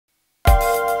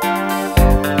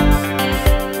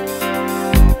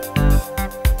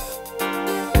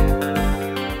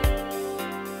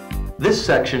This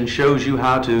section shows you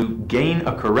how to gain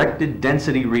a corrected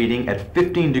density reading at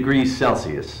 15 degrees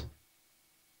Celsius.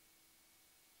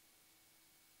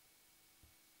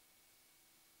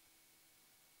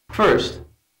 First,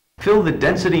 fill the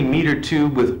density meter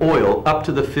tube with oil up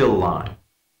to the fill line.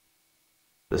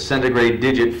 The centigrade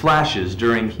digit flashes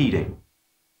during heating.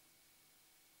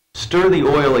 Stir the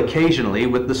oil occasionally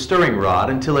with the stirring rod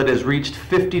until it has reached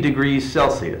 50 degrees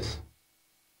Celsius.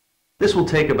 This will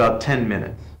take about 10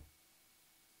 minutes.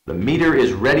 The meter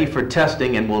is ready for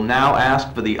testing and will now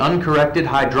ask for the uncorrected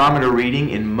hydrometer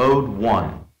reading in mode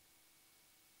 1.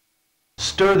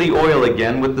 Stir the oil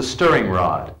again with the stirring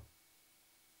rod.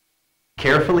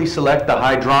 Carefully select the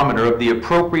hydrometer of the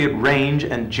appropriate range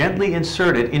and gently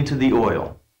insert it into the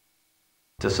oil.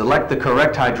 To select the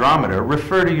correct hydrometer,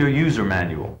 refer to your user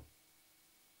manual.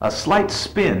 A slight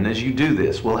spin as you do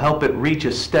this will help it reach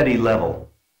a steady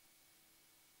level.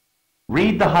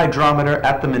 Read the hydrometer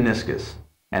at the meniscus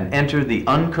and enter the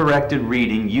uncorrected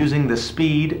reading using the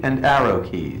speed and arrow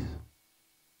keys.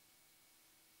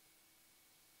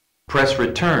 Press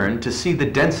return to see the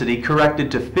density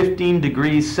corrected to 15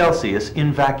 degrees Celsius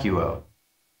in vacuo.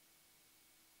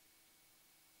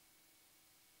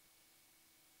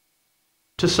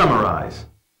 To summarize,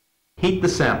 heat the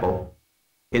sample,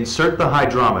 insert the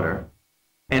hydrometer,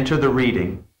 enter the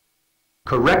reading,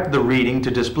 correct the reading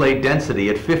to display density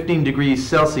at 15 degrees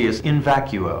Celsius in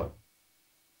vacuo.